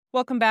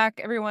Welcome back,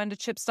 everyone, to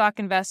Chip Stock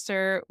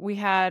Investor. We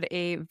had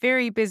a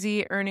very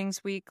busy earnings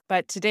week,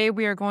 but today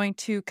we are going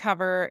to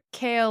cover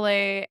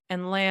KLA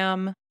and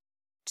Lam,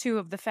 two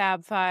of the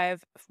Fab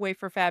Five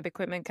wafer fab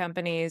equipment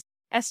companies,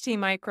 ST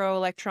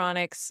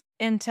Microelectronics,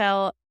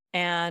 Intel,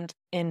 and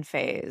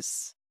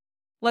Enphase.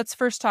 Let's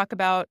first talk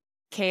about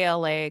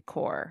KLA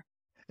Core.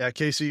 Yeah,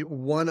 Casey,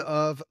 one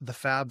of the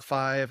Fab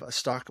Five, a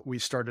stock we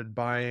started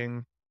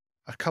buying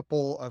a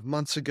couple of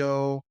months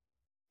ago.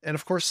 And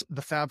of course,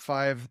 the Fab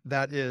Five,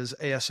 that is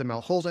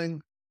ASML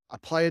Holding,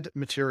 Applied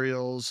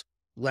Materials,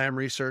 Lam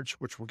Research,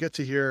 which we'll get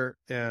to here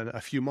in a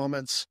few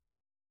moments,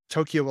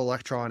 Tokyo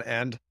Electron,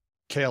 and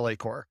KLA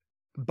Core.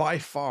 By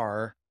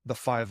far, the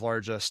five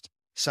largest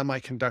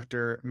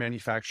semiconductor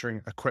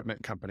manufacturing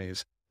equipment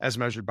companies as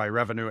measured by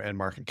revenue and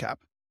market cap.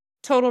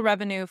 Total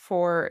revenue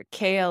for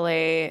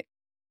KLA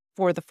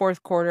for the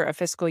fourth quarter of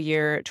fiscal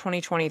year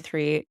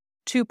 2023,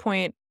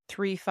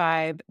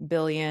 $2.35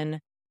 billion,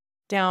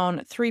 down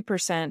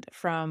 3%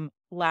 from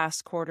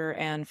last quarter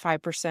and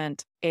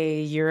 5%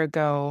 a year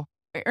ago.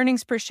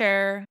 Earnings per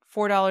share,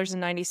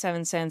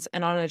 $4.97,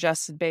 and on an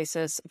adjusted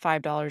basis,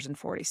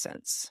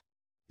 $5.40.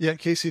 Yeah,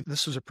 Casey,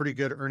 this was a pretty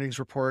good earnings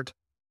report.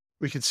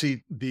 We could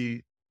see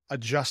the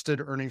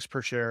adjusted earnings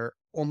per share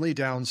only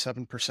down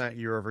 7%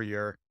 year over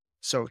year.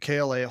 So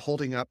KLA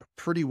holding up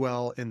pretty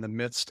well in the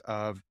midst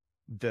of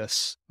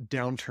this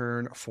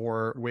downturn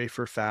for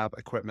wafer fab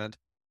equipment.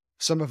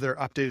 Some of their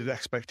updated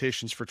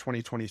expectations for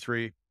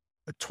 2023,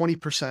 a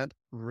 20%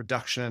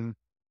 reduction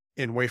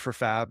in wafer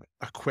fab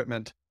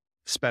equipment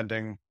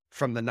spending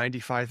from the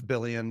 $95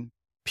 billion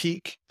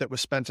peak that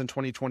was spent in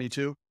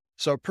 2022.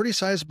 So a pretty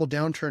sizable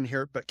downturn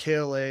here, but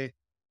KLA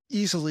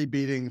easily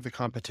beating the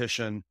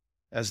competition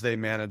as they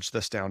manage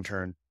this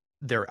downturn.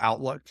 Their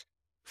outlook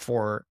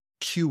for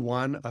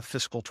Q1 of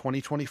fiscal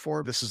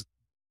 2024, this is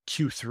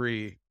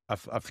Q3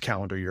 of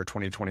calendar year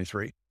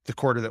 2023, the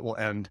quarter that will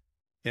end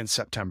in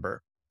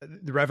September.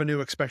 The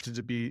revenue expected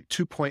to be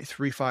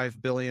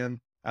 $2.35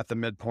 billion at the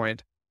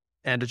midpoint,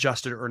 and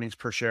adjusted earnings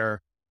per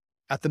share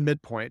at the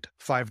midpoint,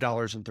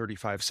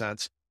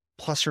 $5.35,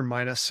 plus or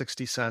minus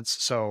 60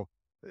 cents. So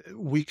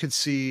we could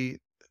see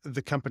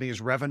the company's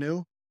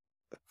revenue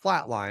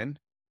flatline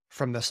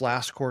from this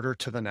last quarter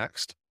to the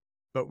next,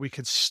 but we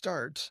could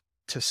start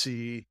to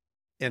see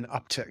an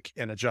uptick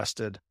in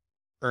adjusted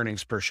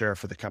earnings per share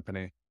for the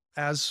company.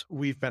 As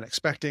we've been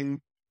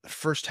expecting, the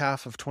first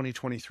half of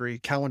 2023,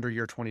 calendar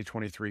year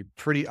 2023,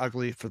 pretty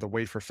ugly for the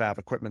wafer fab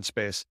equipment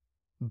space,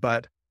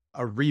 but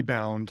a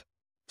rebound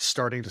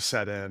starting to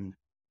set in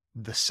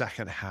the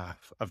second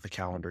half of the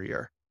calendar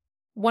year.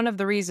 One of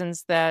the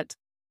reasons that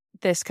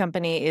this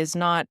company is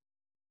not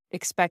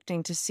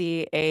expecting to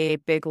see a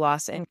big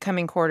loss in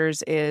coming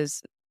quarters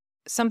is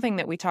something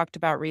that we talked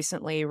about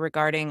recently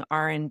regarding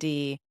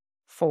R&D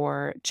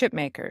for chip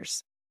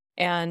makers.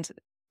 And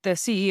the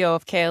CEO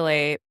of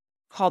KLA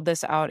called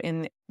this out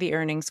in the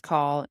earnings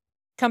call.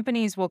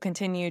 Companies will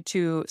continue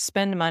to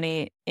spend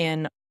money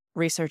in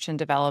research and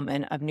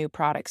development of new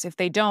products. If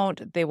they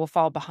don't, they will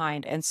fall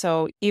behind. And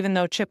so even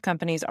though chip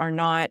companies are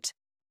not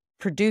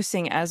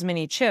producing as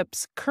many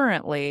chips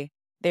currently,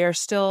 they are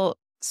still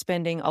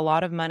spending a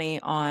lot of money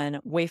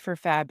on wafer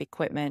fab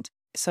equipment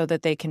so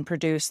that they can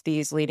produce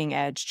these leading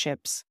edge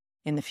chips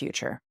in the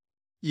future.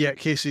 Yeah,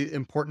 Casey,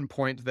 important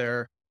point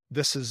there.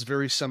 This is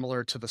very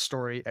similar to the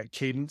story at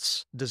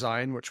Cadence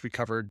Design, which we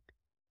covered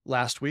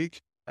last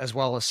week, as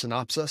well as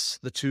Synopsys,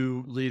 the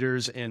two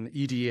leaders in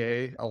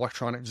EDA,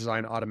 electronic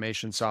design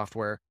automation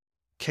software.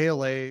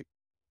 KLA,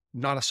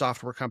 not a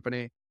software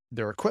company.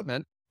 Their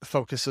equipment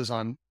focuses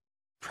on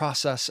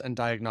process and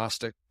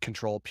diagnostic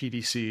control,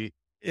 PDC,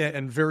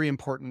 and very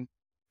important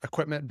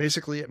equipment.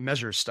 Basically, it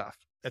measures stuff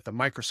at the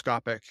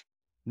microscopic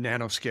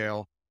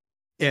nanoscale.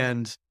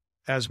 And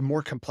as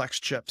more complex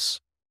chips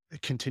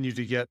continue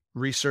to get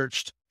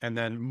researched and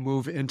then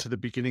move into the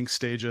beginning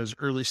stages,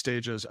 early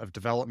stages of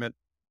development,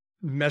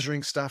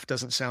 measuring stuff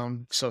doesn't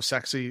sound so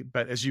sexy,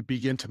 but as you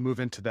begin to move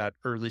into that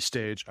early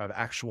stage of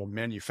actual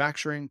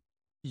manufacturing,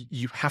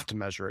 you have to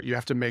measure it. You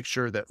have to make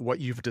sure that what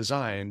you've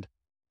designed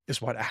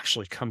is what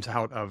actually comes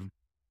out of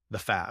the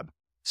fab.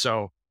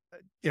 So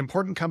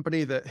important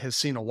company that has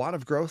seen a lot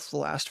of growth the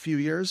last few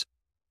years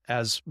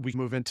as we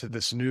move into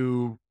this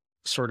new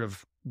sort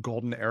of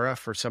golden era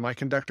for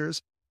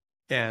semiconductors.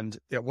 And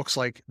it looks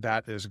like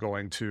that is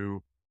going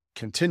to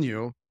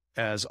continue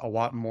as a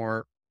lot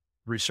more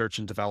research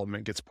and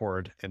development gets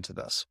poured into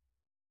this.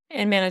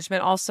 And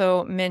management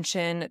also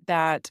mentioned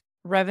that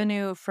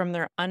revenue from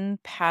their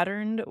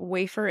unpatterned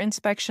wafer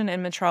inspection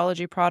and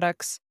metrology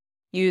products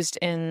used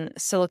in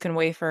silicon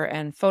wafer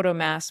and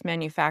photomask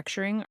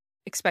manufacturing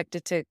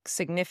expected to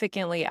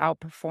significantly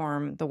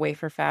outperform the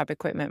wafer fab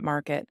equipment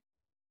market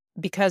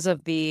because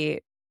of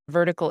the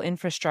vertical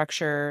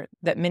infrastructure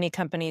that many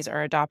companies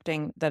are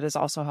adopting that is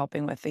also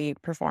helping with the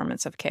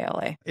performance of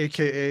KLA.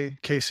 AKA,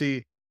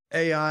 Casey,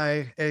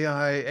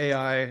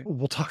 AI.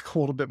 We'll talk a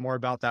little bit more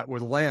about that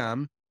with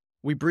Lam.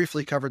 We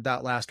briefly covered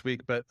that last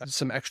week, but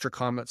some extra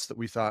comments that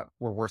we thought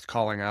were worth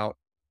calling out.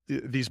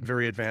 These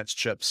very advanced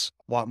chips,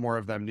 a lot more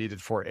of them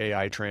needed for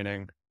AI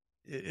training.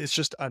 It's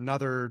just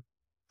another,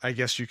 I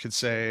guess you could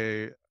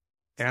say,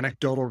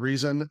 anecdotal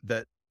reason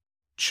that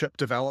chip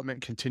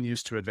development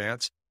continues to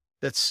advance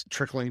that's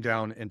trickling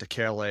down into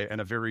KLA in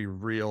a very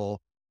real,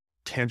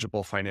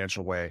 tangible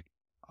financial way.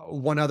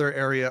 One other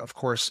area, of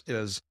course,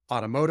 is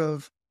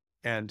automotive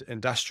and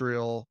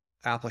industrial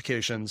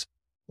applications.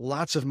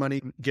 Lots of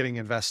money getting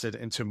invested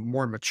into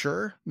more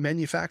mature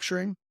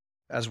manufacturing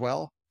as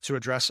well to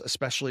address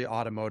especially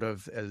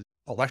automotive,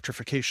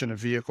 electrification of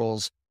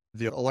vehicles,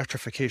 the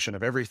electrification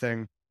of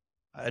everything,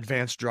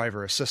 advanced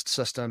driver assist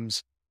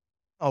systems,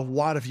 a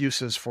lot of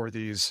uses for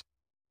these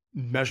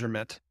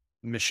measurement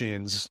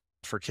machines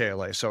for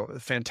KLA. So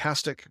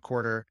fantastic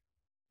quarter.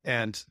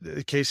 And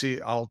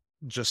Casey, I'll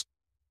just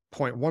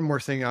point one more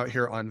thing out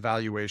here on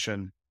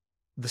valuation.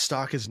 The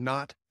stock is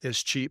not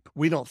as cheap.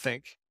 We don't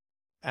think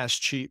as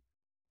cheap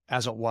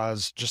as it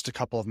was just a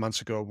couple of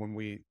months ago when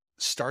we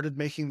started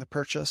making the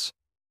purchase.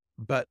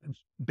 But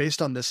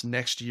based on this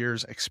next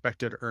year's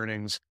expected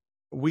earnings,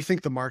 we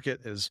think the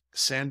market is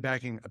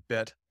sandbagging a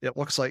bit. It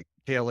looks like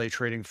KLA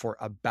trading for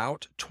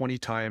about 20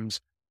 times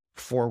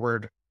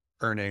forward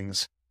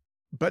earnings.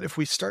 But if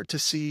we start to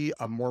see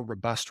a more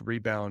robust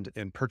rebound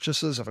in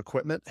purchases of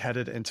equipment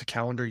headed into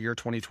calendar year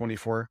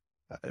 2024,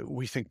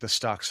 we think the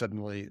stock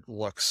suddenly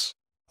looks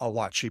a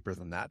lot cheaper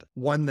than that.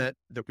 One that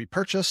we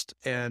purchased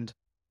and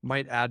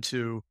might add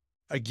to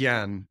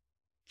again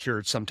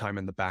here sometime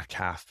in the back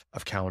half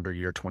of calendar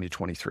year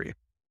 2023.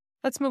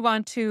 Let's move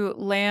on to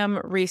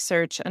Lam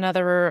Research,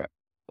 another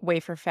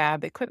wafer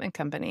fab equipment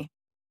company.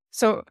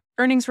 So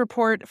earnings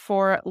report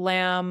for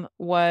Lam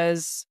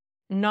was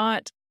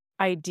not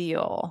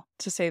ideal,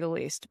 to say the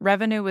least.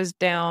 Revenue was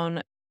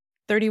down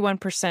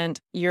 31%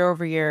 year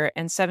over year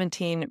and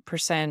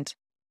 17%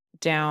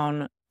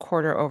 down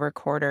quarter over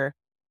quarter.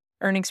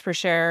 Earnings per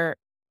share,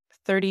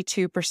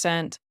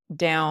 32%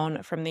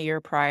 down from the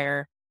year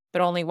prior,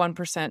 but only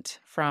 1%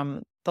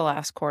 from the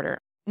last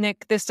quarter.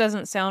 Nick, this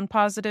doesn't sound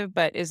positive,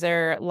 but is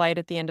there light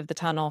at the end of the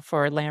tunnel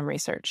for Lam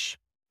Research,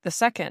 the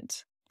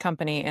second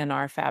company in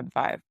our Fab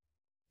 5?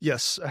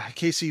 Yes,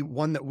 Casey,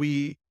 one that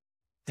we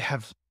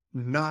have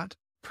not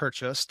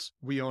purchased.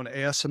 We own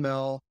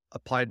ASML,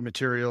 Applied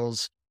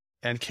Materials,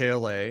 and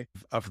KLA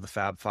of the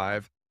Fab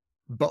 5.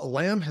 But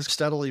Lam has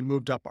steadily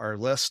moved up our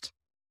list,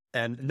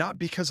 and not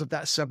because of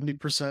that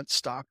 70%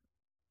 stock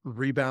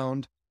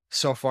rebound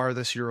so far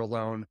this year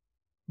alone,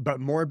 but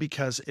more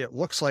because it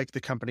looks like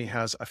the company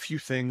has a few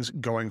things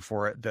going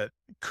for it that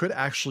could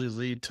actually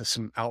lead to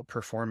some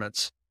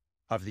outperformance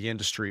of the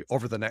industry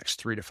over the next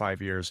 3 to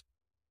 5 years.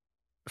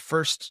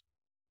 First,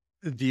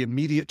 the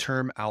immediate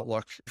term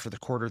outlook for the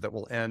quarter that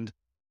will end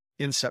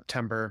in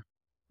September,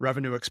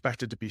 revenue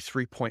expected to be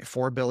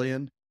 $3.4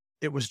 billion.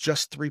 It was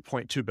just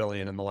 $3.2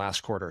 billion in the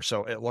last quarter.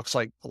 So it looks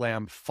like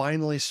Lam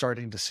finally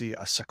starting to see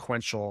a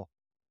sequential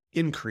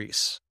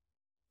increase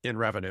in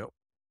revenue.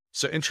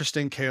 So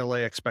interesting, KLA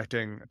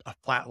expecting a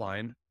flat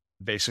line,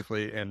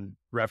 basically, in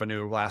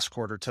revenue last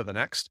quarter to the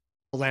next.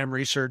 Lam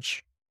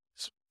Research,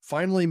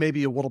 finally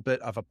maybe a little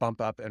bit of a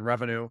bump up in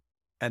revenue,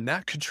 and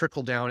that could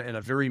trickle down in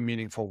a very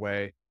meaningful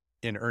way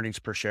in earnings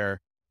per share,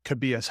 could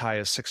be as high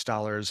as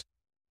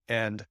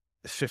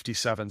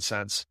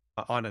 $6.57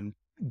 on a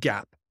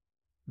GAAP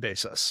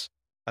basis.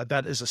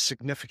 That is a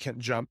significant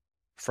jump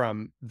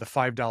from the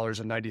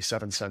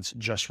 $5.97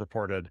 just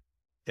reported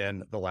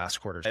in the last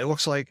quarter. It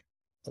looks like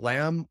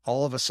Lam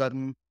all of a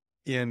sudden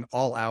in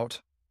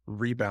all-out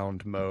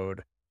rebound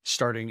mode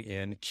starting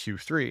in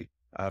Q3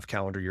 of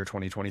calendar year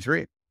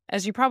 2023.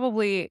 As you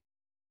probably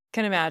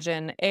can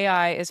imagine,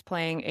 AI is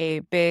playing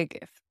a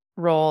big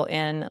role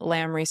in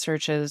Lam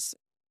Research's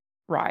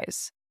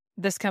rise.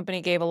 This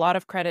company gave a lot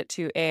of credit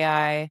to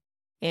AI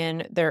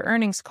in their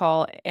earnings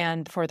call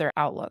and for their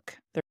outlook.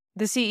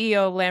 The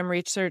CEO of Lam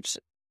Research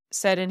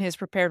said in his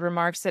prepared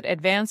remarks that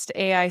advanced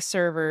AI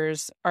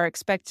servers are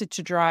expected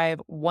to drive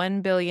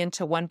 $1 billion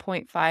to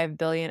 $1.5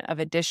 billion of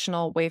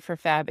additional wafer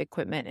fab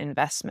equipment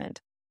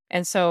investment.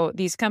 And so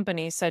these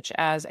companies such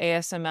as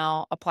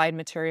ASML, Applied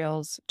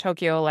Materials,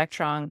 Tokyo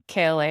Electron,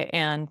 KLA,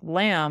 and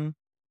Lam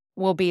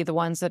will be the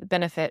ones that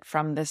benefit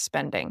from this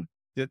spending.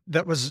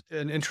 That was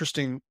an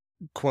interesting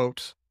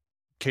quote,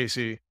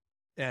 Casey,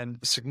 and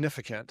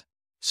significant.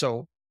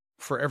 So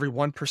for every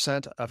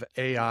 1% of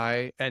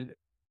AI, and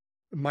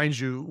mind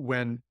you,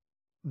 when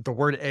the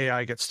word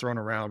AI gets thrown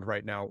around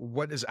right now,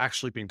 what is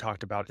actually being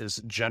talked about is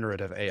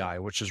generative AI,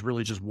 which is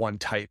really just one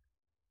type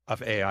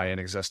of AI in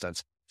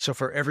existence. So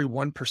for every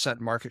 1%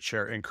 market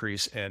share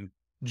increase in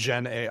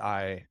Gen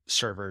AI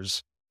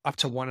servers, up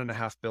to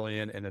 $1.5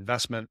 billion in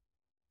investment,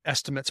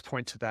 estimates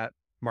point to that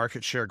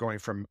market share going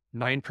from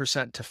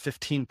 9% to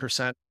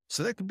 15%.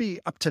 So that could be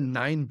up to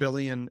 $9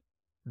 billion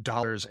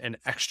in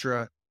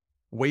extra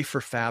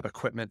wafer fab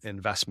equipment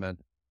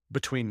investment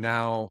between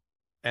now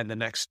and the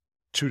next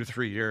 2 to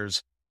 3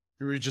 years.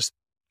 We just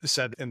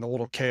said in the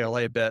little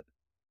KLA bit,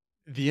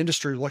 the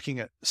industry looking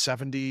at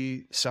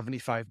 70,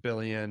 75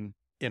 billion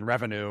in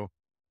revenue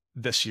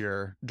this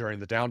year during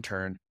the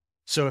downturn.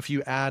 So if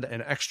you add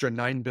an extra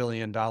 $9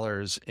 billion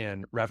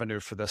in revenue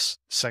for this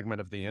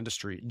segment of the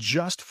industry,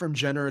 just from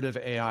generative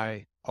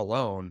AI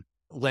alone,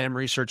 Lam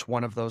Research,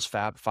 one of those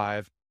Fab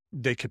Five,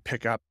 they could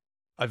pick up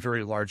a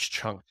very large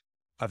chunk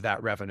of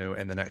that revenue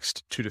in the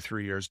next 2 to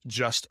 3 years,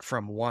 just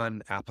from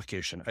one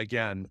application.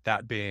 Again,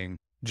 that being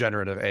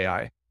generative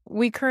AI.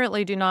 We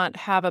currently do not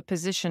have a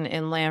position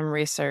in Lam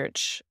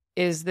Research.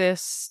 Is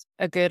this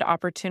a good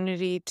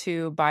opportunity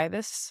to buy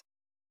this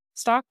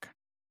stock?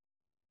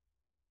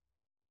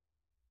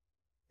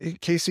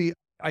 Casey,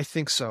 I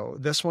think so.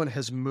 This one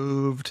has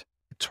moved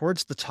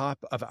towards the top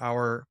of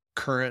our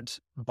current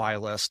buy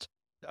list.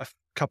 A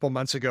couple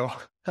months ago,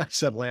 I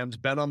said Lamb's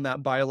been on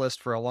that buy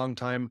list for a long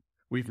time.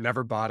 We've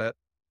never bought it,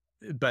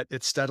 but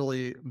it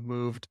steadily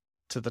moved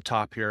to the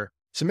top here.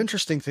 Some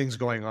interesting things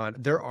going on.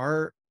 There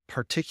are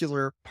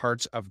particular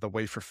parts of the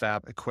wafer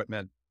fab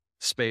equipment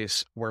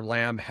space where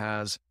Lam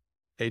has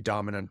a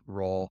dominant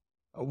role.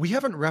 We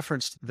haven't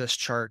referenced this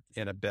chart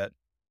in a bit,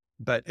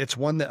 but it's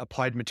one that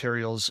Applied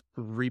Materials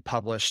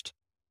republished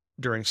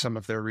during some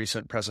of their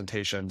recent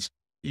presentations.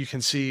 You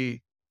can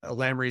see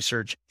Lam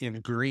Research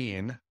in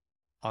green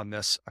on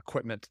this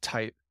equipment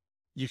type.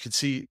 You can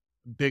see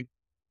big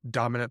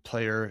dominant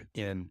player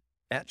in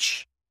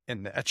etch,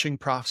 in the etching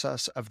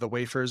process of the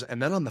wafers.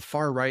 And then on the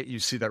far right, you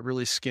see that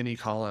really skinny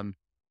column,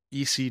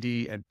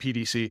 ECD and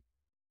PDC.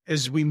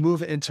 As we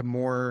move into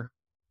more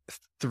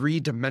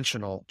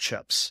three-dimensional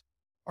chips,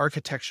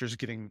 architectures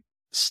getting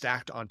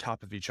stacked on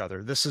top of each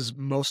other. This is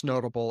most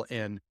notable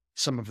in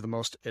some of the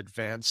most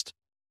advanced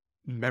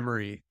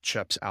memory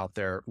chips out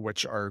there,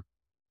 which are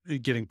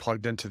getting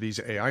plugged into these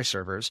AI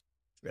servers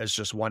as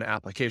just one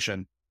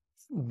application.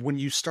 When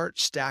you start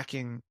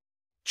stacking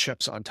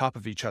chips on top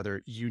of each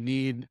other, you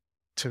need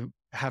to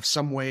have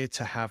some way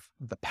to have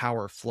the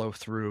power flow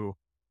through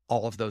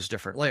all of those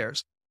different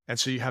layers. And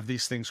so you have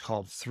these things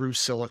called through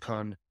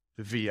silicon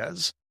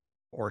vias,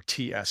 or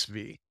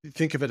TSV.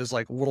 Think of it as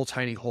like little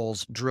tiny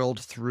holes drilled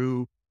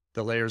through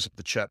the layers of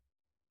the chip,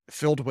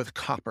 filled with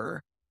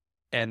copper,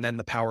 and then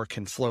the power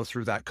can flow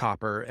through that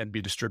copper and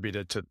be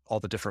distributed to all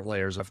the different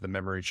layers of the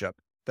memory chip.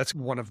 That's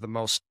one of the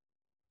most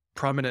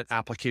prominent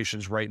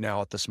applications right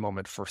now at this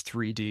moment for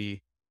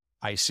 3D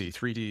IC,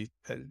 3D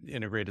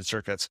integrated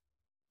circuits.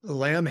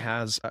 Lam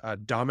has a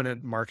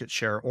dominant market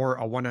share or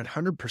a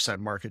 100%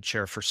 market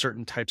share for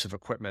certain types of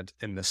equipment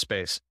in this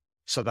space.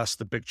 So that's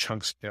the big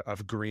chunks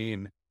of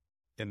green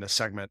in this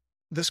segment.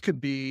 This could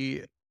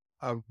be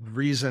a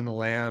reason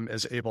Lam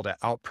is able to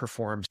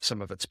outperform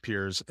some of its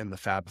peers in the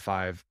Fab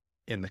Five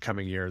in the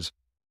coming years.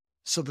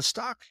 So the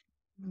stock,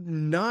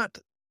 not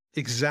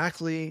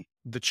exactly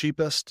the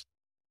cheapest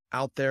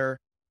out there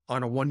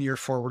on a 1-year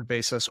forward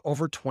basis,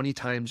 over 20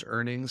 times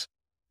earnings.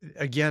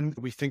 Again,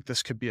 we think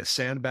this could be a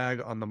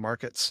sandbag on the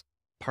market's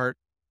part,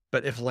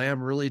 but if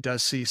Lam really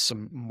does see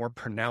some more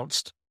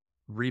pronounced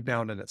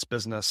rebound in its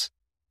business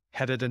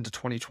headed into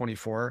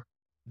 2024,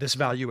 this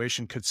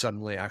valuation could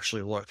suddenly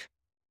actually look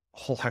a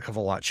whole heck of a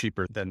lot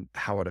cheaper than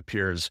how it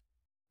appears.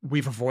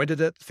 We've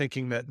avoided it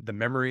thinking that the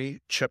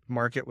memory chip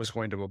market was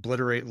going to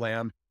obliterate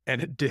Lam,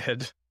 and it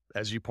did,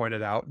 as you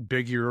pointed out,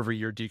 big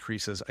year-over-year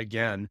decreases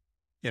again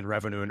in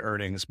revenue and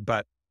earnings,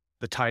 but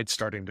the tide's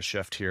starting to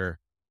shift here.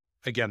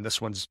 Again,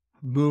 this one's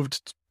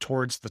moved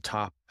towards the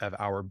top of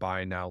our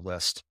buy now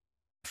list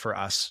for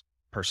us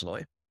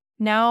personally.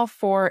 Now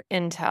for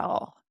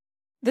Intel.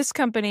 This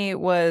company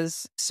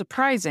was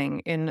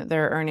surprising in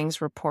their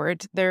earnings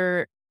report.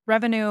 Their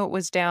revenue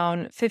was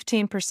down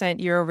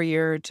 15% year over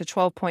year to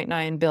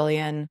 $12.9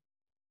 billion.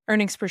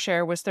 Earnings per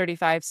share was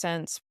 35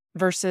 cents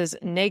versus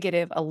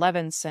negative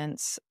 11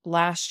 cents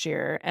last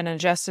year, and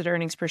adjusted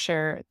earnings per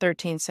share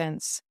 13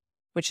 cents,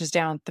 which is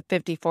down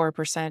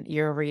 54%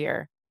 year over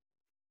year.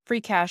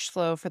 Free cash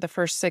flow for the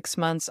first 6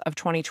 months of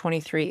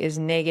 2023 is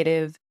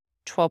negative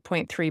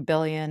 $12.3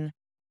 billion.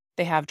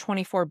 They have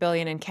 $24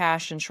 billion in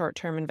cash and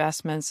short-term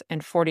investments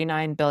and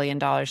 $49 billion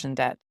in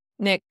debt.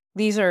 Nick,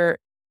 these are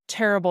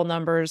terrible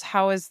numbers.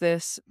 How is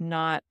this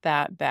not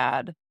that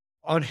bad?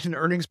 On an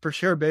earnings per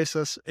share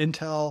basis,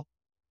 Intel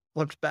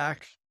flipped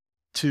back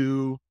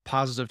to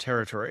positive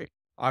territory.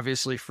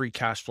 Obviously, free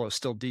cash flow is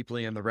still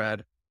deeply in the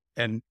red.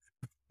 And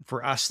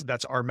for us,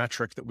 that's our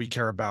metric that we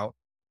care about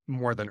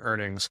more than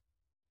earnings.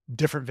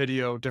 Different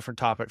video, different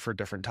topic for a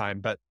different time.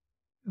 But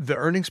the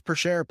earnings per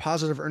share,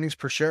 positive earnings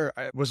per share,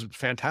 was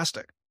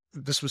fantastic.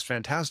 This was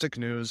fantastic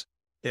news.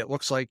 It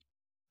looks like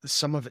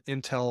some of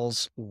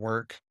Intel's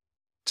work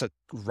to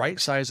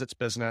right-size its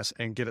business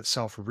and get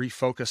itself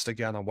refocused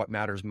again on what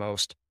matters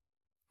most,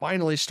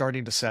 finally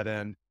starting to set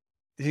in.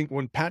 I think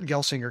when Pat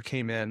Gelsinger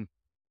came in,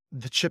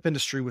 the chip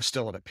industry was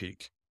still at a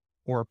peak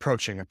or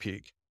approaching a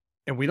peak.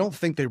 And we don't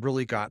think they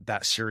really got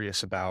that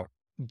serious about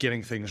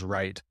getting things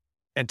right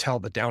until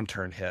the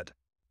downturn hit.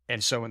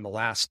 And so in the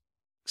last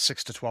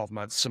 6 to 12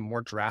 months, some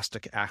more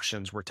drastic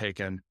actions were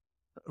taken.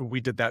 We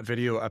did that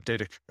video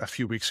update a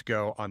few weeks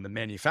ago on the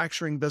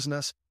manufacturing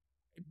business.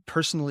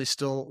 Personally,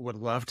 still would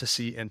love to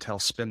see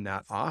Intel spin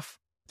that off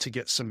to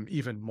get some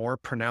even more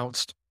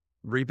pronounced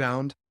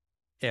rebound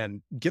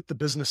and get the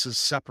businesses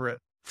separate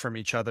from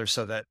each other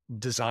so that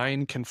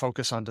design can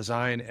focus on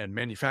design and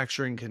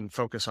manufacturing can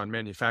focus on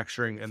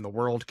manufacturing, and the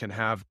world can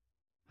have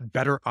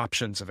better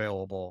options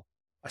available,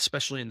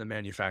 especially in the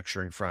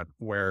manufacturing front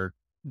where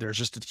there's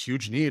just a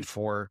huge need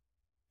for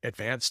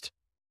advanced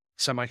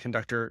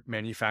semiconductor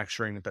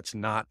manufacturing that's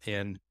not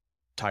in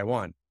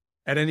Taiwan.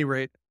 At any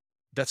rate,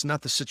 that's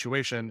not the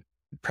situation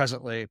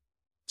presently.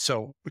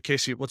 So,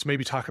 Casey, let's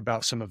maybe talk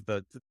about some of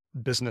the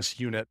business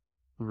unit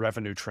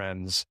revenue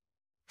trends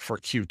for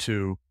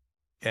Q2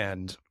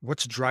 and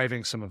what's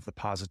driving some of the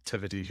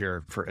positivity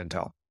here for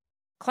Intel.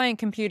 Client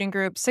Computing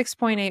Group,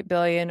 6.8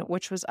 billion,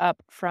 which was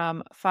up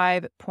from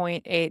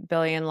 5.8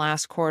 billion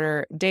last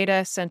quarter.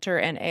 Data Center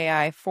and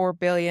AI, 4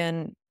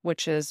 billion,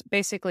 which is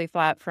basically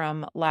flat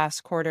from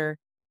last quarter.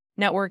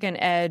 Network and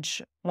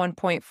Edge,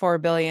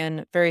 1.4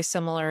 billion, very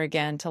similar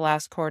again to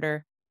last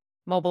quarter.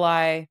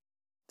 Mobileye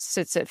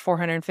sits at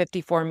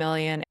 454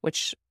 million,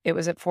 which it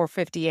was at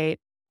 458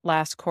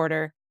 last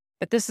quarter.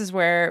 But this is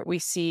where we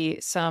see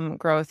some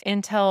growth.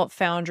 Intel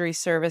Foundry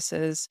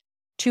Services,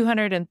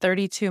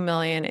 232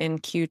 million in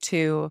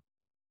Q2,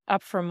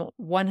 up from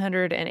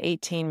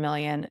 118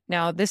 million.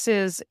 Now, this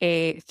is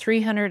a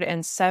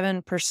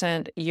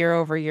 307%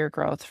 year-over-year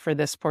growth for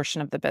this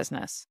portion of the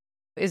business.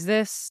 Is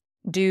this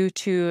due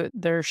to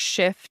their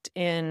shift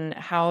in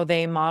how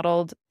they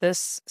modeled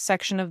this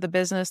section of the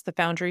business, the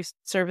foundry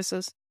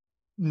services?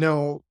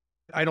 No,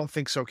 I don't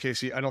think so,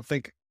 Casey. I don't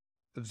think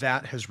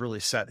that has really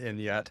set in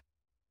yet.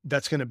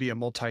 That's going to be a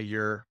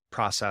multi-year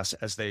process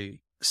as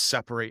they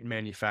separate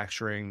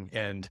manufacturing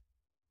and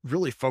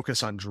really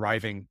focus on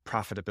driving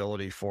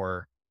profitability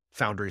for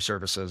foundry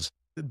services.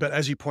 But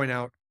as you point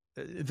out,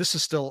 this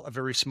is still a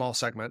very small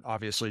segment,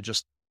 obviously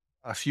just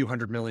a few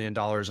 $100 million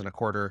in a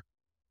quarter,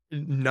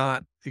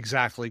 not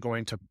exactly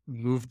going to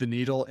move the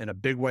needle in a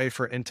big way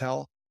for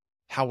Intel.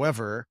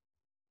 However,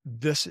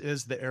 this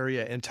is the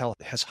area Intel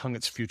has hung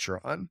its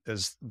future on,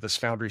 is this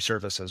foundry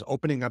services,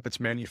 opening up its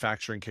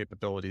manufacturing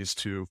capabilities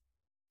to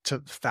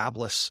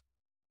fabless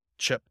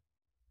chip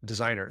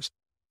designers.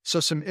 So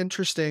some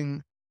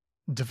interesting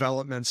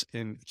developments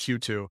in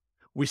Q2.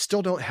 We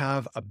still don't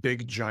have a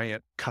big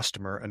giant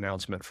customer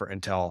announcement for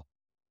Intel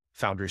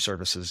Foundry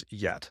Services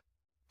yet.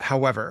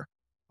 However,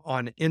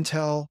 on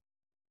Intel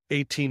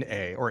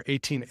 18A or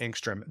 18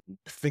 angstrom,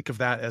 think of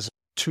that as a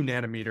 2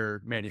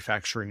 nanometer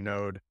manufacturing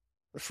node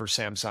for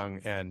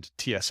Samsung and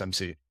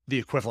TSMC, the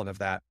equivalent of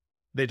that.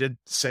 They did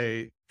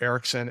say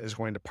Ericsson is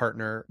going to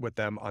partner with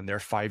them on their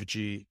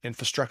 5G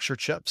infrastructure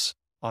chips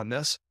on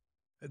this.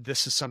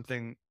 This is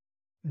something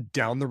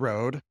down the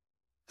road,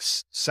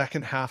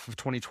 second half of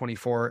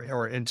 2024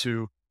 or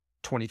into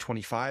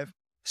 2025.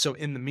 So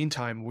in the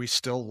meantime, we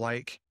still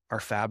like our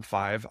Fab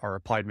 5, our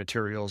Applied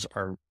Materials,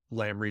 our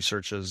Lam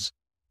Researches,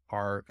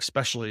 our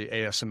especially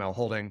ASML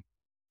Holding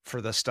for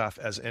this stuff,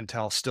 as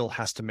Intel still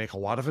has to make a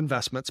lot of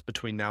investments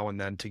between now and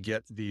then to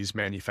get these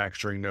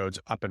manufacturing nodes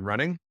up and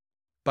running.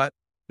 But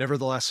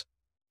nevertheless,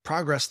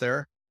 progress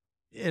there.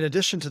 In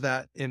addition to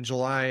that, in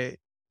July,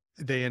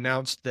 they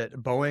announced that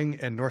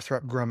Boeing and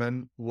Northrop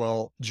Grumman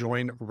will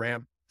join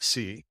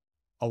RAMP-C,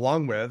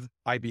 along with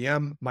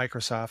IBM,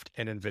 Microsoft,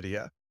 and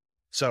NVIDIA.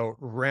 So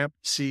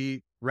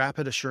RAMP-C,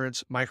 Rapid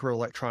Assurance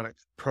Microelectronic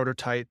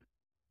Prototype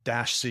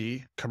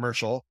 -C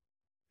commercial.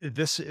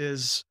 This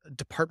is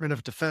Department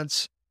of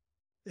Defense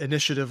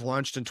initiative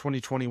launched in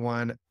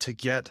 2021 to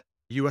get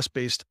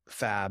US-based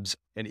fabs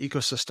and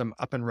ecosystem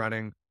up and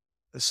running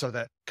so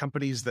that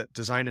companies that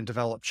design and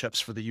develop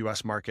chips for the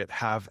US market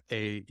have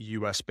a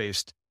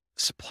US-based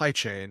supply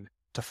chain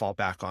to fall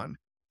back on.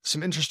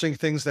 Some interesting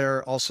things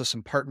there, also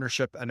some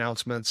partnership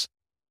announcements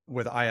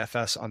with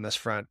IFS on this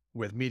front,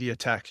 with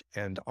MediaTek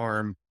and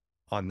ARM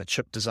on the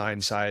chip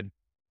design side.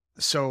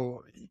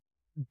 So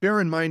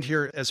bear in mind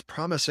here, as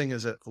promising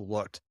as it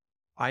looked,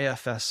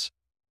 IFS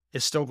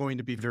is still going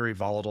to be very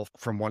volatile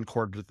from one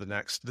quarter to the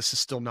next. This is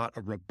still not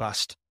a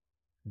robust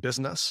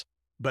business,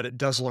 but it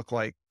does look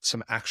like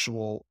some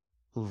actual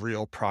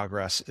real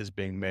progress is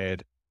being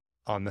made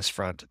on this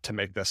front to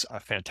make this a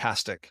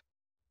fantastic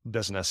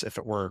business if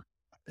it were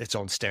its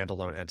own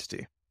standalone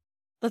entity.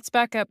 Let's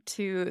back up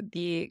to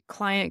the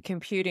Client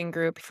Computing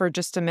Group for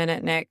just a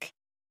minute, Nick.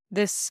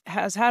 This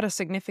has had a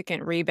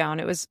significant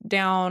rebound. It was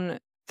down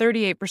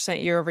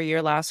 38% year over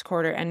year last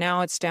quarter, and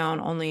now it's down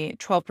only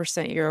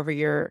 12% year over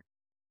year.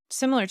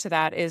 Similar to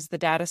that is the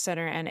data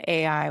center and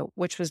AI,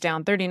 which was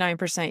down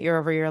 39% year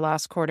over year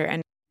last quarter,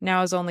 and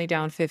now is only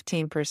down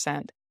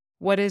 15%.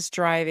 What is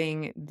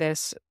driving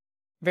this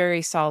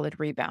very solid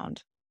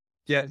rebound?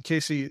 Yeah,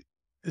 Casey,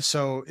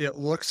 so it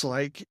looks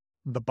like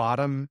the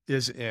bottom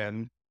is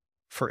in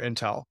for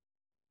Intel,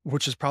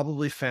 which is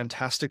probably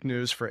fantastic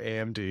news for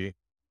AMD,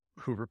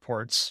 who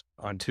reports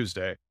on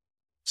Tuesday.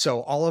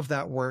 So all of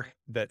that work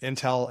that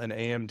Intel and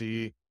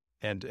AMD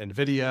and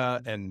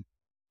NVIDIA and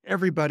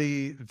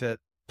everybody that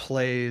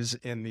plays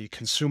in the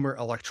consumer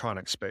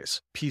electronics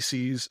space,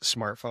 PCs,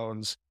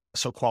 smartphones,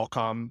 so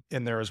Qualcomm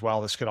in there as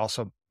well. This could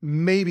also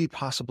maybe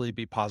possibly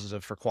be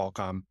positive for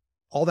Qualcomm.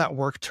 All that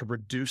work to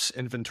reduce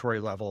inventory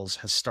levels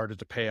has started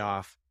to pay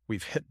off.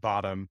 We've hit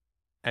bottom.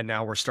 And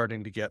now we're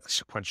starting to get a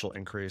sequential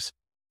increase.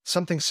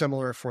 Something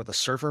similar for the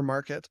server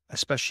market,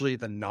 especially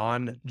the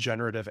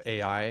non-generative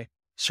AI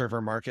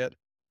server market.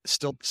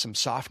 Still some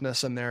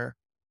softness in there,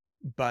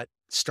 but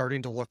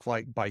starting to look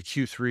like by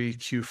Q3,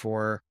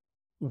 Q4,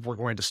 we're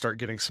going to start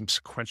getting some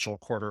sequential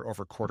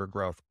quarter-over-quarter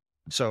growth.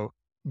 So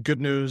good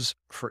news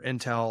for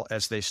Intel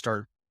as they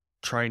start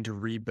trying to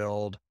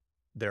rebuild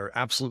their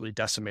absolutely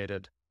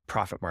decimated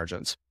profit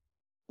margins.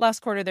 Last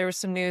quarter, there was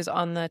some news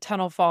on the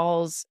Tunnel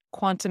Falls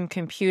quantum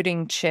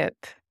computing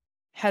chip.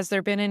 Has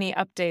there been any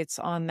updates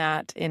on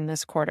that in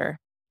this quarter?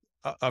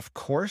 Of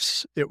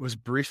course, it was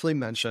briefly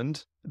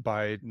mentioned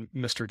by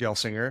Mr.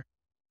 Gelsinger.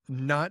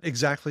 Not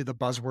exactly the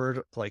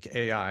buzzword like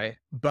AI,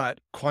 but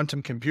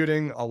quantum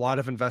computing, a lot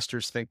of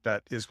investors think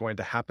that is going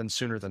to happen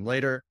sooner than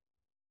later.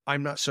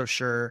 I'm not so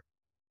sure.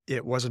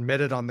 It was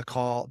admitted on the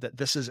call that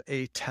this is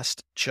a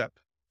test chip.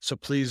 So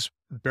please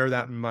bear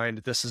that in mind.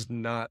 This is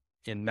not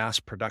in mass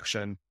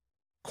production.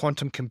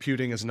 Quantum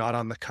computing is not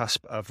on the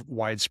cusp of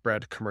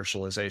widespread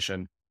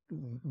commercialization.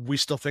 We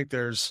still think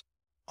there's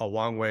a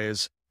long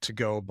ways to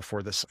go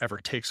before this ever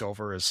takes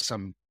over as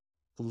some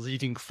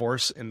leading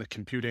force in the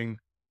computing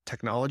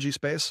technology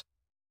space.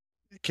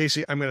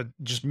 Casey, I'm going to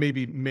just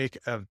maybe make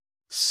a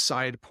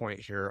side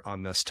point here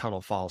on this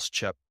Tunnel Falls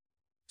chip.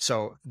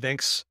 So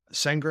thanks,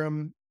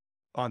 Sangram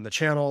on the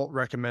channel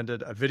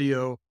recommended a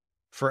video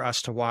for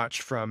us to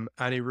watch from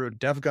Anirudh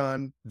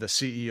Devgan, the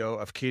CEO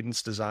of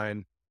Cadence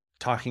Design,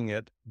 talking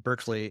at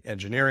Berkeley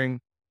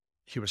Engineering.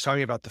 He was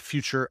talking about the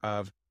future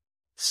of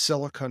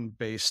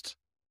silicon-based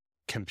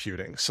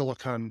computing,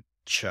 silicon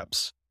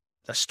chips.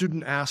 A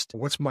student asked,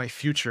 what's my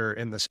future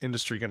in this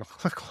industry going to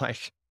look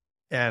like?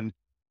 And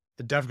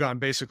the Devgan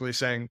basically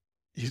saying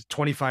he's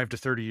 25 to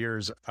 30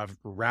 years of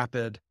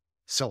rapid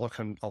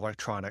silicon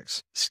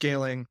electronics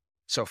scaling.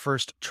 So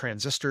first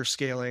transistor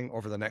scaling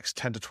over the next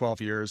 10 to 12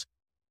 years,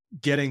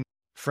 getting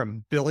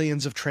from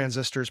billions of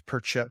transistors per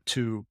chip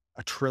to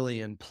a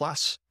trillion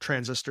plus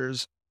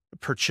transistors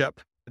per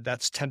chip.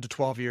 That's 10 to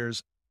 12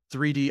 years.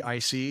 3D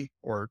IC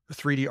or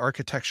 3D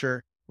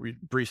architecture. We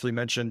briefly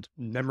mentioned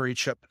memory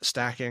chip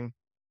stacking.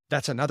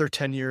 That's another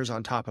 10 years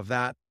on top of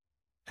that.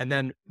 And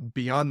then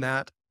beyond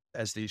that,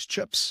 as these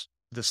chips,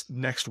 this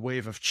next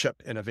wave of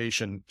chip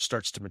innovation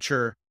starts to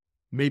mature,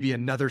 maybe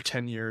another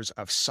 10 years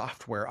of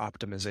software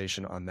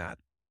optimization on that.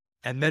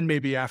 And then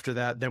maybe after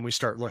that, then we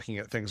start looking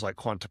at things like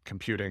quantum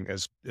computing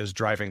as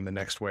driving the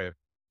next wave.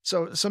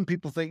 So some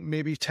people think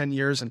maybe 10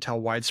 years until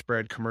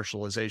widespread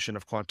commercialization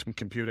of quantum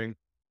computing.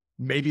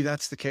 Maybe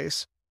that's the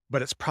case,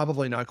 but it's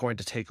probably not going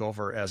to take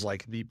over as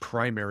like the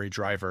primary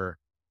driver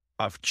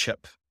of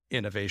chip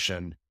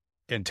innovation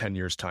in 10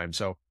 years' time.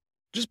 So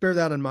just bear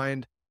that in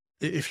mind.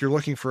 If you're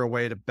looking for a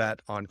way to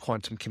bet on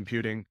quantum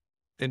computing,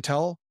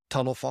 Intel,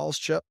 Tunnel Falls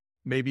chip,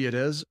 maybe it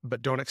is,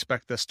 but don't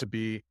expect this to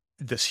be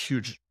this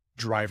huge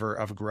driver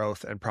of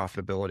growth and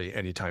profitability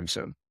anytime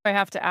soon. I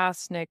have to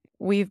ask, Nick,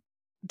 we've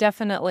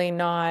definitely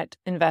not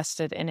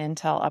invested in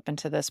Intel up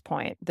until this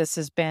point. This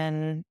has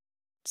been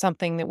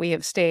something that we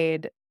have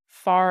stayed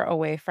far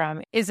away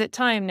from. Is it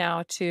time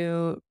now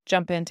to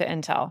jump into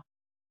Intel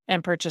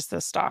and purchase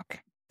this stock?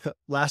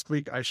 Last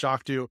week, I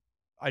shocked you.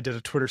 I did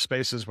a Twitter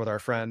Spaces with our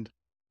friend,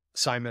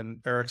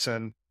 Simon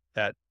Erickson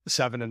at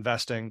Seven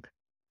Investing,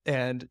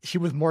 and he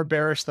was more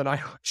bearish than I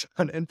was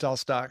on Intel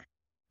stock.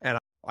 And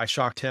I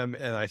shocked him,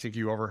 and I think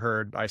you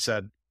overheard. I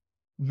said,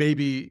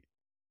 maybe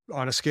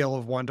on a scale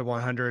of 1 to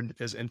 100,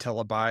 is Intel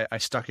a buy? I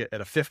stuck it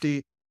at a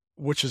 50,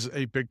 which is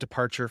a big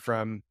departure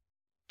from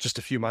just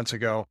a few months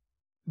ago.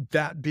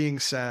 That being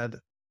said,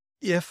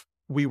 if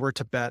we were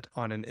to bet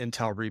on an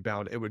Intel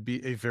rebound, it would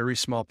be a very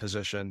small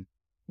position.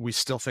 We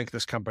still think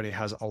this company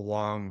has a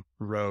long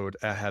road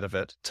ahead of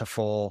it to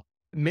full,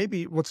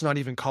 maybe let's not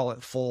even call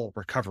it full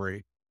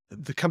recovery.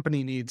 The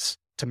company needs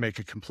to make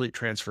a complete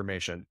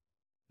transformation.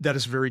 That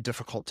is very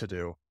difficult to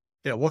do.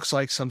 It looks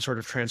like some sort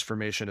of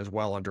transformation is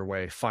well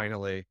underway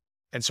finally.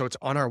 And so it's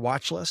on our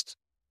watch list,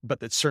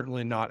 but it's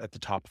certainly not at the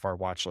top of our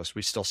watch list.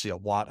 We still see a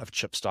lot of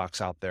chip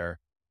stocks out there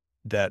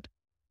that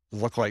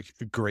look like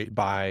a great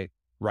buy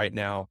right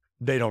now.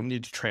 They don't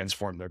need to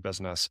transform their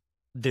business.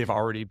 They've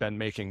already been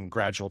making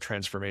gradual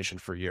transformation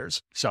for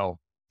years. So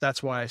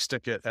that's why I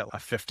stick it at a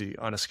 50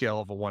 on a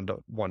scale of a 1 to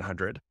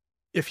 100.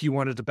 If you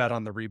wanted to bet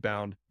on the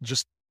rebound,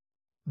 just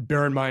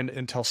bear in mind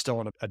Intel's still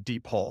in a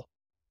deep hole.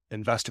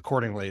 Invest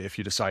accordingly if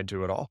you decide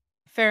to at all.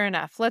 Fair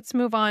enough. Let's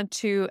move on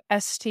to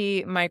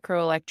ST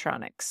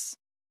Microelectronics.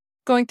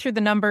 Going through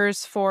the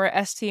numbers for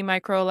ST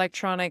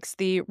Microelectronics,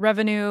 the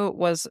revenue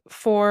was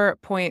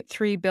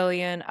 $4.3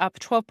 billion, up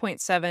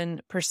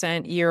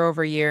 12.7% year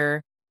over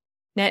year.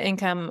 Net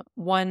income,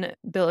 $1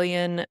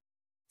 billion,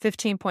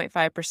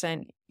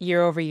 15.5%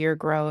 year over year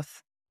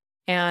growth.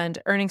 And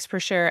earnings per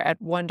share at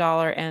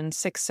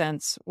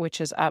 $1.06,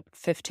 which is up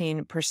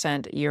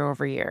 15% year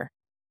over year.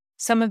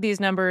 Some of these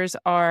numbers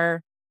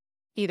are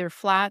either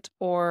flat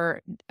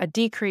or a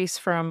decrease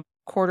from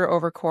quarter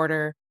over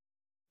quarter,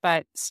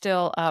 but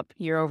still up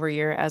year over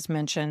year, as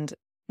mentioned.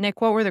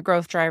 Nick, what were the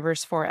growth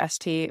drivers for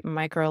ST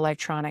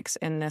Microelectronics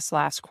in this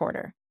last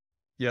quarter?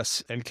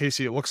 Yes. And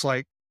Casey, it looks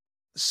like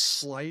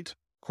slight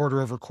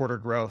quarter over quarter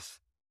growth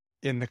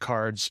in the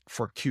cards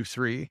for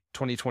Q3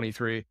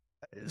 2023.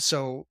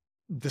 So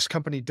this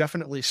company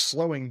definitely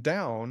slowing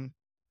down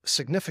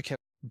significant,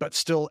 but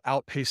still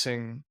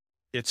outpacing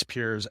its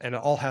peers. And it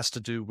all has to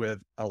do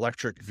with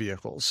electric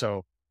vehicles.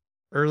 So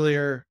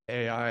earlier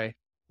AI,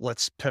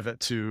 let's pivot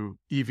to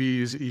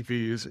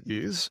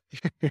EVs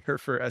here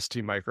for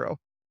ST Micro.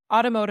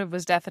 Automotive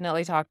was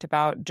definitely talked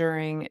about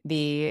during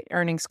the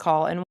earnings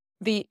call. And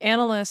the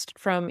analyst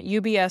from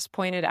UBS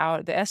pointed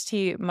out the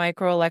ST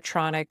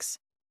Microelectronics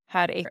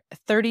had a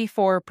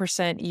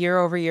 34% year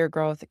over year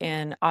growth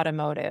in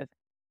automotive.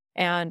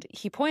 And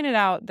he pointed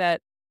out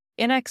that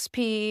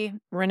NXP,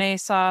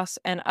 Renesas,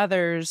 and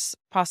others,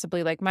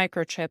 possibly like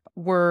Microchip,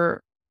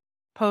 were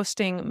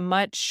posting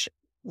much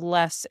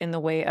less in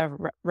the way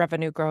of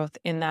revenue growth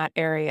in that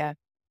area.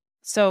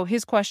 So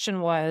his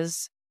question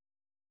was,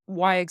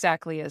 why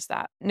exactly is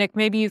that? Nick,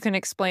 maybe you can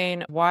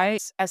explain why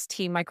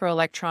ST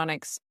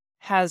Microelectronics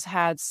has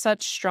had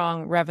such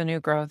strong revenue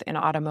growth in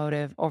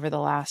automotive over the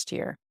last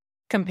year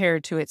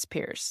compared to its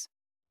peers.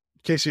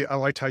 Casey, I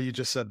liked how you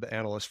just said the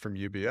analyst from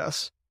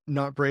UBS.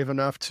 Not brave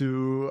enough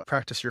to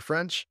practice your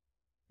French?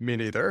 Me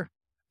neither.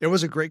 It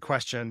was a great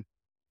question.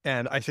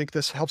 And I think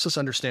this helps us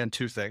understand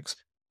two things.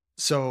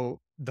 So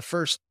the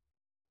first,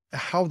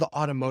 how the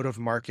automotive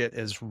market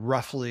is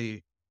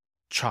roughly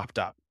chopped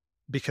up,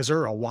 because there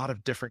are a lot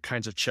of different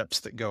kinds of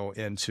chips that go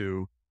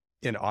into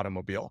an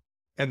automobile.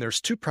 And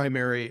there's two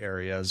primary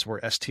areas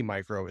where ST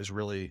Micro is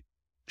really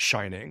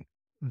shining.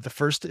 The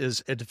first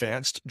is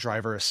advanced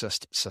driver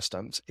assist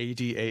systems,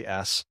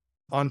 ADAS,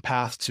 on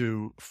path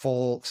to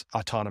full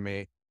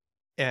autonomy.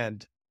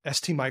 And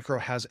ST Micro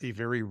has a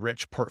very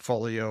rich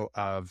portfolio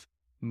of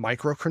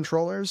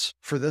microcontrollers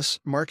for this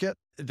market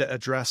that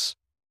address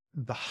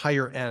the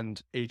higher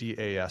end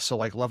ADAS. So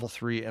like level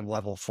 3 and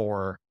level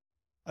 4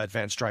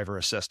 advanced driver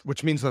assist,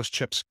 which means those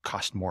chips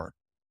cost more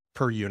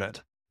per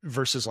unit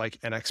versus like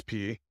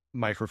NXP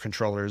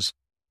microcontrollers,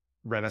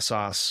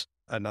 Renesas,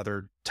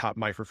 another top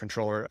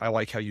microcontroller. I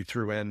like how you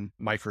threw in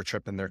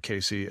Microchip in there,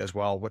 Casey, as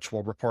well, which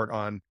we'll report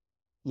on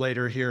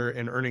later here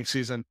in earnings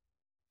season.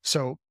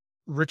 So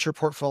richer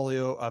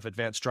portfolio of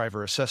advanced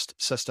driver assist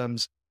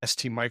systems.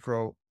 ST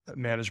Micro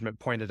management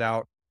pointed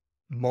out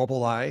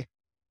Mobileye,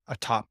 a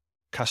top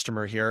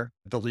customer here,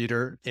 the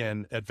leader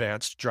in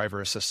advanced driver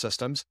assist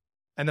systems.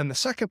 And then the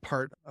second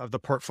part of the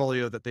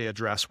portfolio that they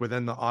address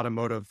within the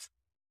automotive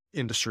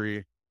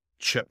industry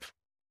chip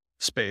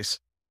space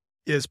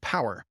is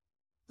power.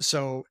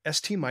 So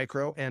ST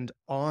Micro and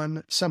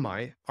On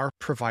Semi are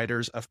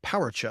providers of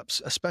power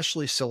chips,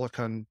 especially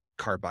silicon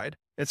carbide.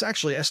 It's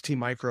actually ST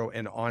Micro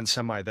and On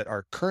Semi that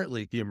are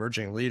currently the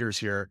emerging leaders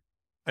here.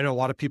 I know a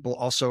lot of people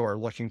also are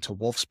looking to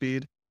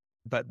Wolfspeed,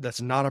 but that's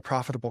not a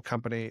profitable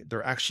company.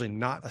 They're actually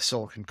not a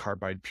silicon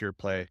carbide pure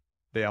play.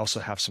 They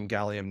also have some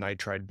gallium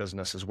nitride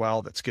business as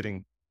well that's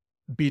getting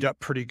beat up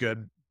pretty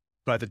good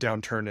by the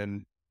downturn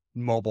in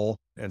mobile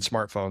and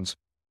smartphones.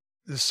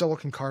 The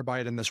silicon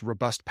carbide in this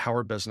robust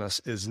power business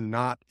is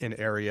not an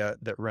area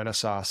that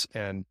Renesas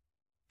and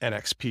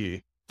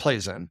NXP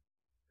plays in,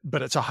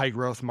 but it's a high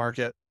growth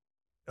market.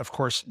 Of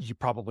course, you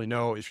probably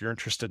know if you're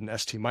interested in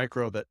ST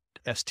Micro that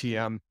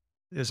STM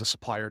is a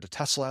supplier to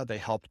Tesla. They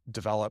helped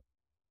develop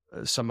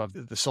some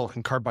of the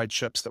silicon carbide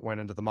chips that went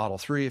into the Model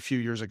 3 a few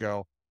years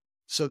ago.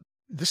 So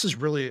this is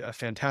really a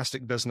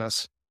fantastic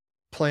business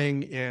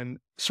playing in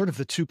sort of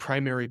the two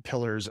primary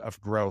pillars of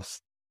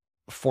growth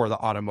for the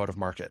automotive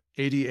market,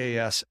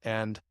 ADAS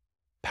and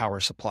power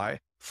supply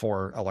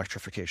for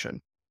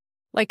electrification.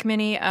 Like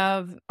many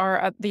of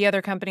the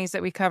other companies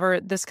that we cover,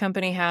 this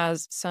company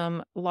has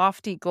some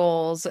lofty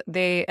goals.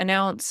 They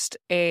announced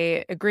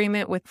an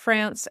agreement with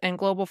France and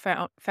Global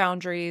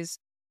Foundries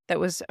that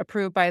was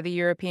approved by the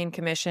European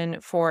Commission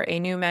for a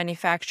new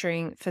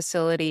manufacturing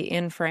facility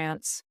in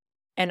France,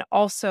 and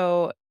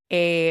also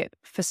a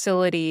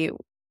facility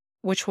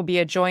which will be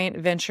a joint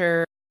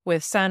venture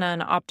with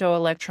Sanan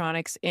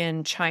Optoelectronics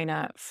in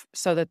China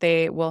so that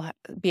they will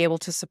be able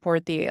to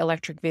support the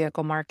electric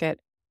vehicle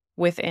market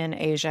within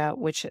Asia,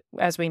 which,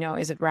 as we know,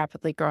 is a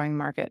rapidly growing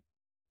market.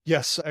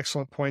 Yes,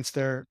 excellent points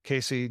there,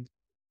 Casey.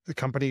 The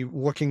company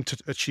looking to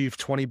achieve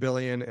 $20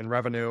 billion in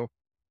revenue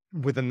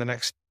within the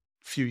next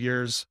few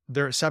years.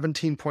 They're at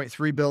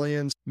 17.3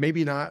 billion,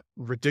 maybe not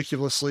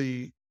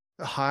ridiculously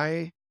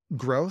high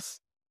growth,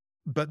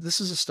 but this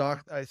is a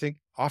stock I think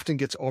often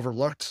gets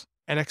overlooked.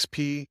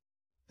 NXP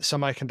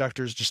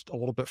Semiconductors, just a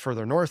little bit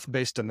further north,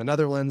 based in the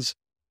Netherlands,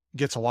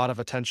 gets a lot of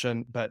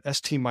attention, but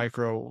ST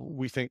Micro,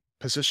 we think,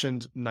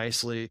 positioned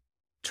nicely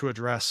to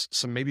address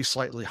some maybe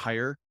slightly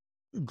higher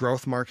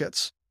growth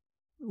markets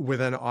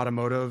within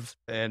automotive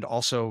and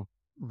also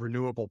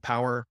renewable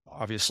power.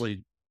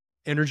 Obviously,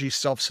 energy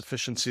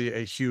self-sufficiency,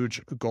 a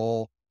huge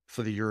goal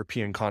for the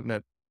European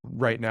continent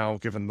right now,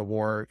 given the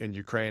war in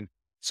Ukraine.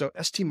 So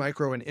ST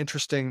Micro, an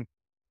interesting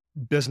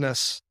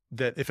business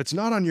that if it's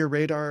not on your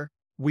radar,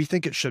 we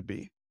think it should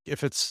be.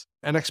 If it's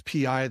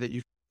NXPI that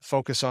you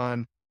focus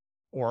on,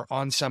 or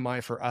On Semi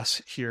for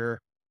us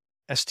here,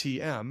 ST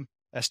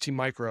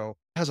Micro,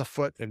 has a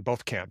foot in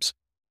both camps,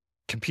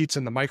 competes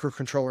in the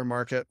microcontroller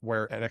market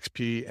where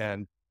NXP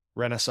and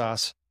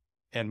Renesas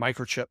and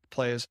Microchip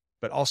plays,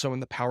 but also in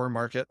the power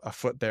market, a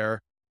foot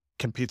there,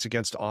 competes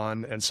against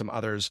ON and some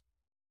others.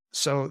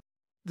 So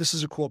this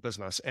is a cool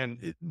business.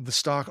 And the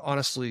stock,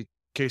 honestly,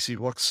 Casey,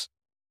 looks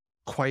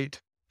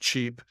quite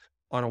cheap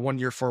on a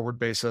 1-year forward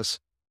basis,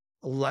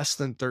 less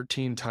than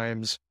 13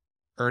 times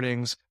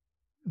earnings.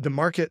 The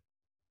market,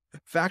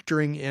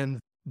 factoring in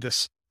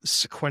this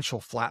sequential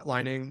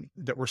flatlining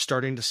that we're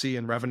starting to see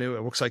in revenue,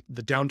 it looks like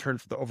the downturn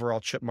for the overall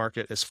chip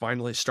market is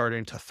finally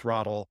starting to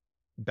throttle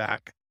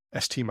back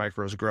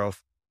STMicro's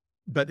growth.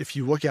 But if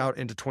you look out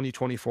into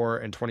 2024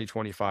 and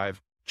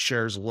 2025,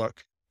 shares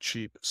look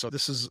cheap. So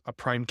this is a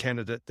prime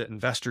candidate that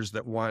investors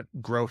that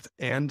want growth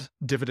and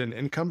dividend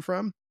income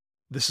from,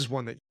 this is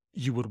one that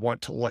you would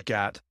want to look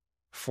at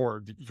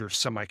for your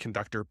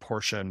semiconductor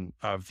portion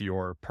of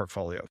your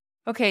portfolio.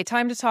 Okay,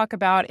 time to talk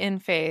about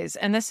Enphase.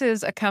 And this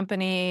is a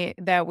company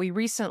that we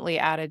recently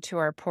added to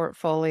our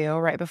portfolio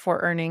right before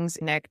earnings.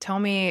 Nick, tell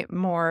me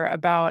more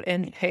about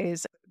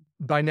Enphase.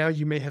 By now,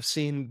 you may have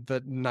seen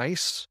the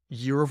nice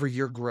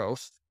year-over-year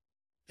growth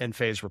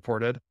Enphase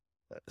reported,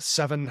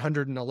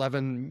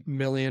 $711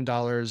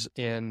 million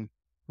in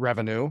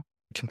revenue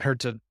compared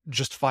to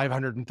just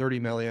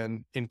 $530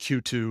 million in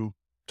Q2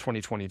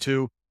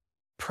 2022.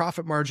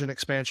 Profit margin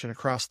expansion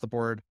across the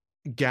board,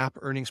 GAAP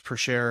earnings per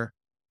share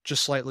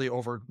just slightly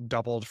over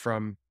doubled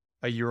from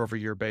a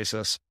year-over-year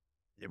basis.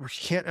 We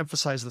can't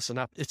emphasize this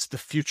enough. It's the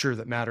future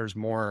that matters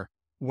more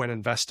when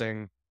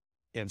investing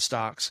in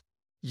stocks.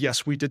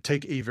 Yes, we did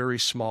take a very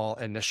small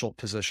initial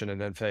position in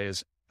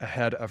Enphase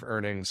ahead of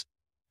earnings,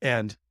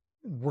 and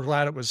we're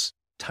glad it was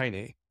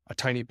a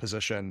tiny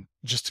position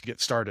just to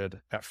get started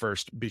at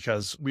first,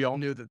 because we all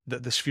knew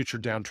that this future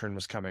downturn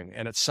was coming,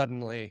 and it's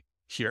suddenly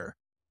here.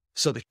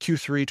 So the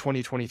Q3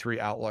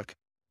 2023 outlook,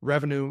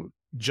 revenue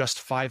just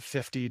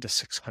 $550 to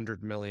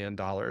 $600 million.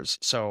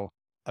 So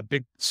a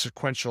big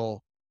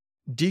sequential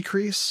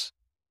decrease.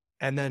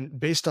 And then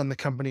based on the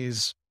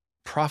company's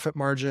profit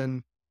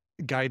margin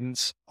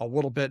guidance, a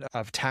little bit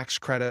of tax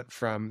credit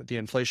from the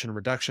Inflation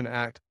Reduction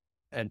Act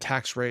and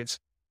tax rates,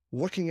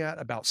 looking at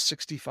about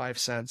 65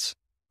 cents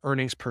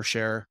earnings per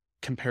share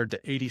compared to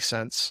 80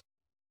 cents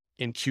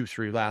in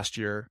Q3 last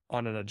year.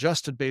 On an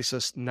adjusted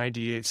basis,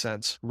 98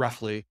 cents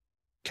roughly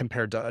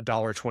compared to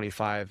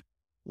 $1.25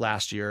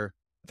 last year.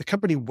 The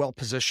company well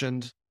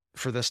positioned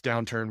for this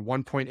downturn,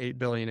 $1.8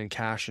 billion in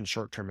cash and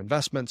short-term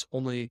investments,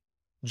 only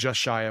just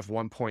shy of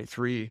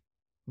 $1.3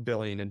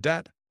 billion in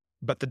debt.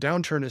 But the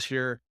downturn is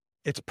here.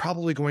 It's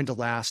probably going to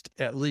last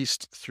at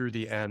least through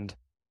the end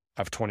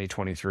of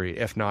 2023,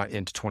 if not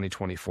into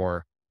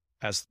 2024,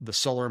 as the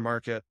solar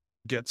market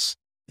gets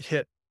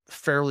hit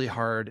fairly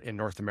hard in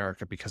North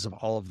America because of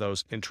all of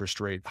those interest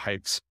rate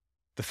hikes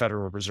the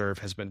Federal Reserve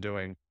has been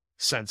doing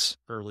since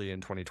early in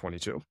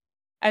 2022.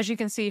 As you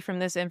can see from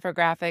this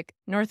infographic,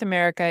 North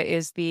America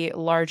is the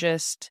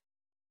largest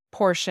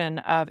portion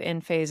of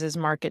Enphase's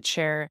market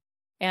share.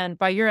 And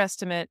by your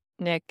estimate,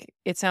 Nick,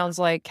 it sounds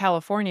like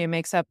California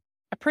makes up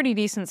a pretty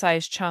decent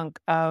sized chunk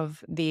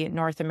of the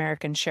North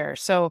American share.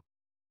 So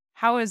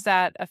how is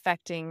that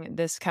affecting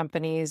this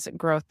company's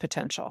growth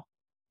potential?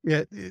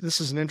 Yeah,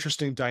 this is an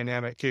interesting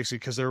dynamic, Casey,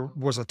 because there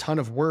was a ton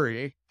of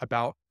worry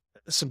about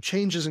some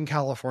changes in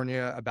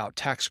California about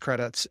tax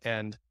credits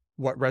and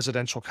what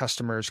residential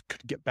customers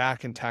could get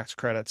back in tax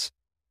credits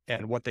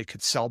and what they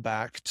could sell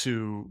back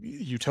to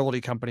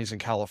utility companies in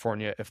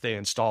California if they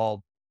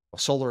installed a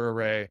solar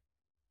array,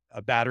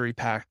 a battery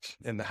pack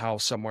in the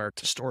house somewhere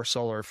to store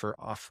solar for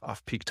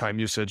off-peak time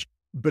usage.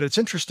 But it's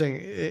interesting,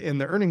 in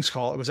the earnings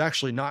call, it was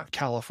actually not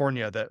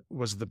California that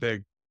was the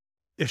big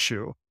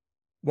issue.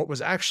 What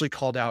was actually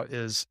called out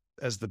as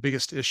the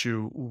biggest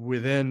issue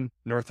within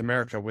North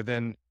America,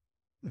 within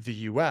the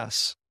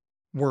US,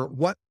 were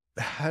what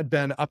had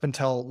been up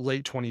until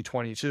late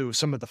 2022,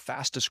 some of the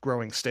fastest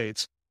growing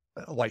states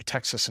like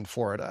Texas and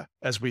Florida,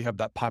 as we have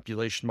that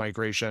population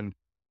migration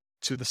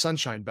to the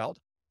Sunshine Belt.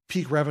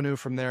 Peak revenue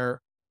from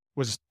there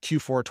was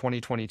Q4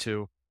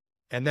 2022.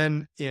 And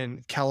then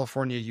in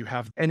California, you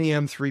have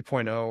NEM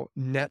 3.0,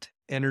 net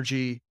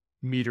energy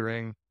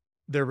metering.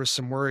 There was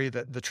some worry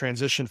that the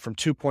transition from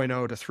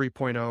 2.0 to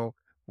 3.0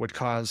 would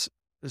cause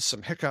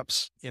some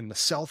hiccups in the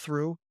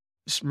sell-through.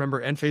 Just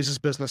remember, Enphase's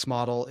business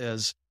model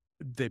is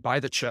they buy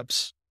the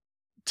chips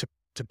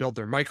to build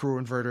their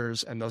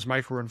microinverters, and those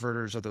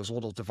microinverters are those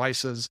little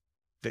devices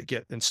that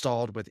get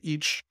installed with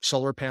each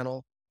solar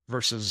panel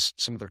versus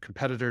some of their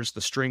competitors,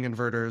 the string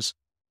inverters,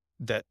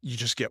 that you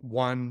just get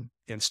one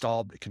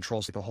installed that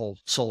controls the whole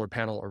solar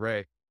panel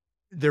array.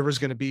 There was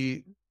going to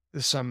be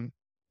some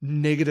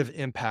negative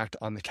impact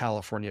on the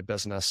California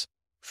business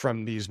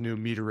from these new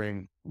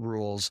metering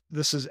rules.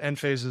 This is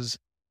Enphase's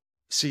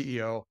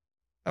CEO.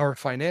 Our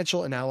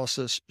financial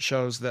analysis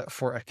shows that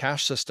for a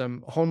cash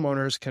system,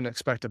 homeowners can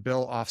expect a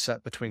bill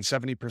offset between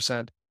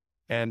 70%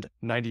 and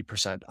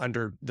 90%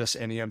 under this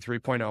NEM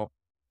 3.0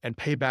 and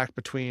pay back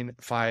between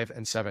 5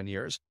 and 7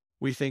 years.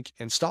 We think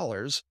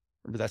installers,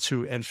 that's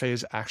who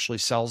Enphase actually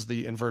sells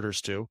the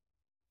inverters to,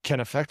 can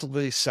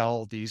effectively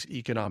sell these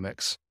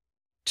economics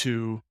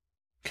to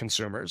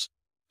consumers.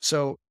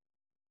 So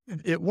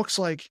it looks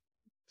like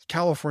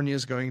California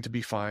is going to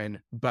be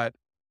fine, but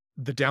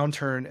the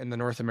downturn in the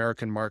North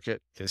American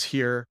market is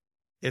here.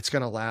 It's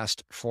going to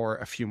last for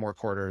a few more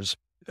quarters.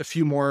 A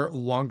few more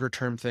longer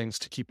term things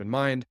to keep in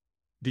mind.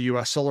 The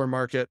US solar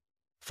market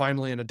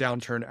finally in a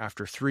downturn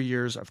after 3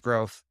 years of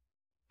growth.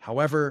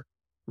 However,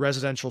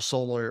 residential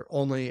solar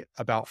only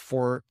about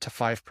 4 to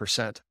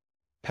 5%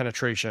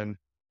 penetration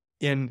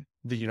in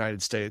the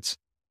United States.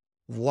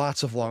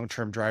 Lots of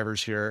long-term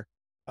drivers here.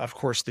 Of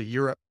course, the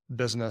Europe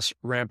business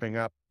ramping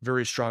up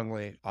very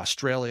strongly.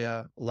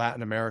 Australia,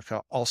 Latin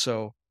America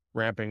also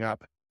ramping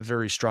up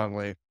very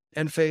strongly.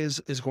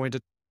 Enphase is going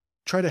to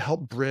try to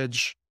help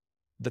bridge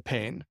the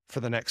pain for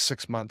the next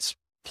 6 months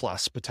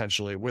plus,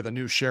 potentially, with a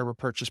new share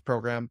repurchase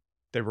program.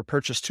 They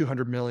repurchased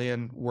 $200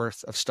 million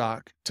worth of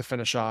stock to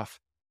finish off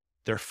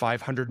their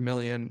 $500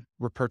 million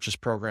repurchase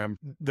program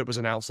that was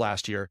announced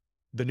last year.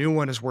 The new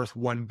one is worth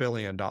 $1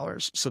 billion.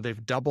 So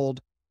they've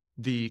doubled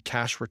the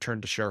cash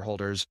return to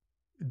shareholders.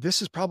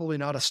 This is probably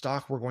not a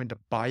stock we're going to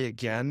buy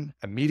again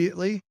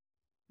immediately.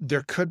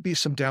 There could be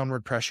some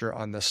downward pressure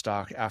on this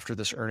stock after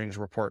this earnings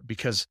report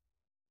because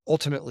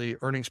ultimately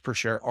earnings per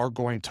share are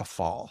going to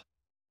fall.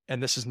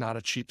 And this is not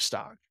a cheap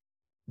stock.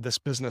 This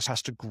business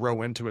has to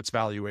grow into its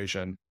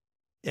valuation,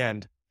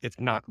 and it's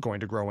not going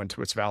to grow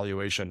into its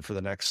valuation for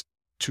the next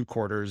 2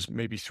 quarters,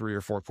 maybe 3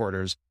 or 4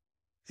 quarters.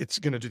 It's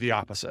going to do the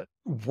opposite.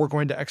 We're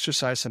going to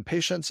exercise some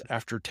patience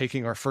after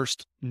taking our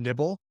first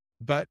nibble.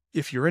 But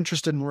if you're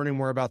interested in learning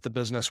more about the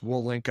business,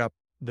 we'll link up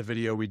the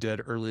video we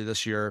did early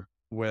this year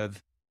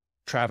with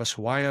Travis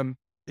Wyam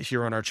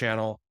here on our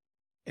channel.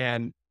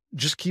 And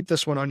just keep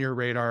this one on your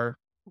radar.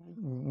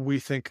 We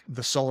think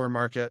the solar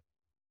market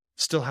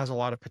still has a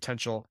lot of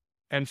potential.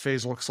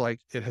 Enphase looks like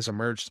it has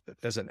emerged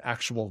as an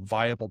actual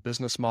viable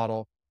business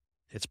model.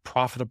 It's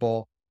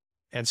profitable.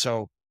 And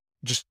so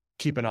just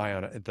keep an eye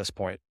on it at this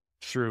point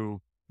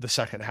through the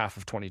second half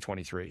of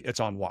 2023. It's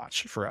on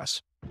watch for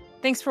us.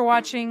 Thanks for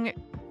watching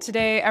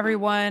today,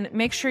 everyone.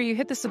 Make sure you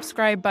hit the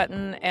subscribe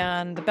button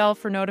and the bell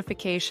for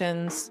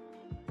notifications.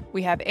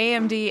 We have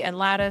AMD and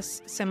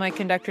Lattice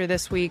Semiconductor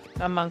this week,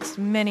 amongst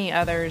many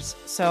others.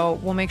 So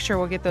we'll make sure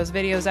we'll get those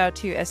videos out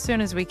to you as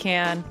soon as we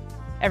can.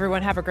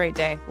 Everyone have a great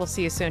day. We'll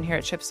see you soon here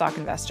at Shipstock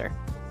Investor.